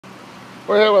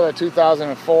We're here with a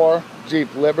 2004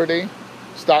 Jeep Liberty,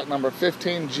 stock number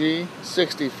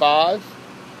 15G65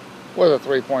 with a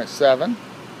 3.7. You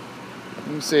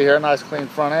can see here, nice clean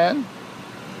front end.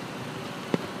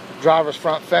 Driver's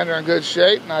front fender in good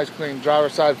shape. Nice clean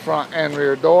driver's side front and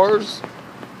rear doors.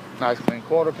 Nice clean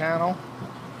quarter panel.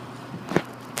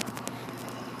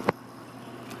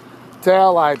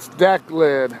 Tail lights, deck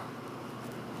lid,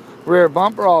 rear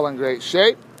bumper all in great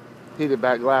shape. Heated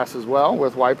back glass as well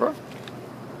with wiper.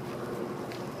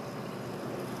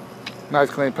 Nice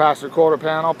clean passenger quarter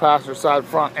panel, passenger side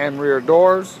front and rear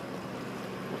doors.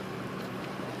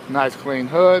 Nice clean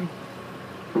hood.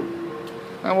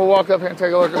 And we'll walk up here and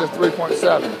take a look at this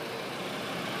 3.7.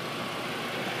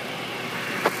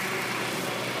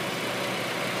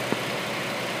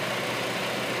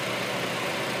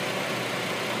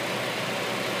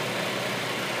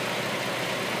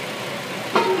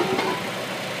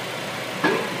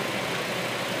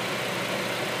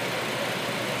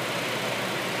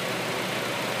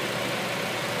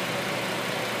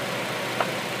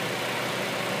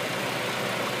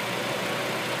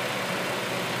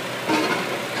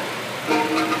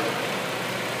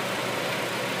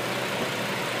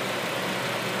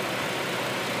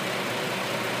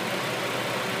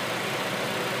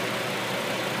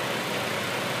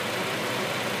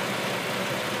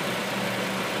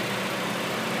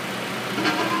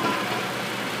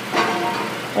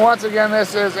 Once again,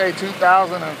 this is a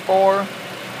 2004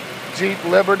 Jeep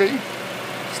Liberty,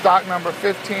 stock number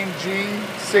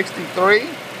 15G63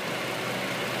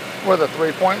 with a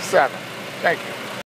 3.7. Thank you.